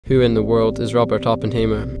Who in the world is Robert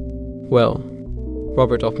Oppenheimer? Well,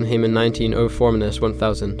 Robert Oppenheimer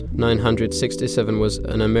 1904-1967 was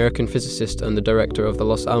an American physicist and the director of the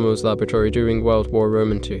Los Alamos Laboratory during World War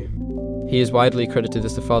II. He is widely credited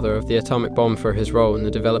as the father of the atomic bomb for his role in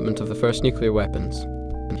the development of the first nuclear weapons.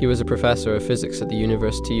 He was a professor of physics at the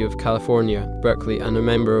University of California, Berkeley, and a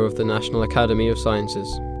member of the National Academy of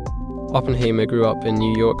Sciences. Oppenheimer grew up in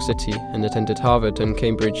New York City and attended Harvard and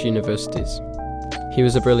Cambridge universities. He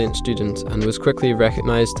was a brilliant student and was quickly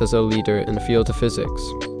recognized as a leader in the field of physics.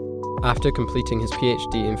 After completing his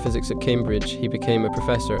PhD in physics at Cambridge, he became a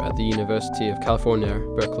professor at the University of California,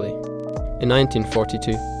 Berkeley. In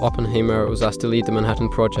 1942, Oppenheimer was asked to lead the Manhattan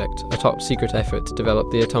Project, a top-secret effort to develop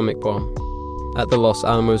the atomic bomb. At the Los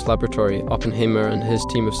Alamos Laboratory, Oppenheimer and his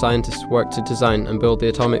team of scientists worked to design and build the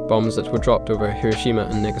atomic bombs that were dropped over Hiroshima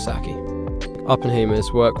and Nagasaki.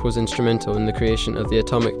 Oppenheimer's work was instrumental in the creation of the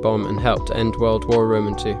atomic bomb and helped end World War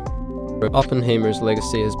II. Oppenheimer's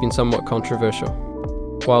legacy has been somewhat controversial.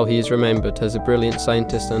 While he is remembered as a brilliant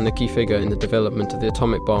scientist and a key figure in the development of the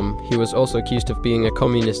atomic bomb, he was also accused of being a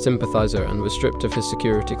communist sympathizer and was stripped of his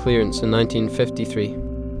security clearance in 1953.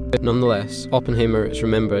 Nonetheless, Oppenheimer is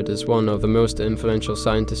remembered as one of the most influential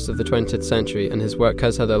scientists of the 20th century, and his work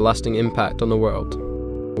has had a lasting impact on the world.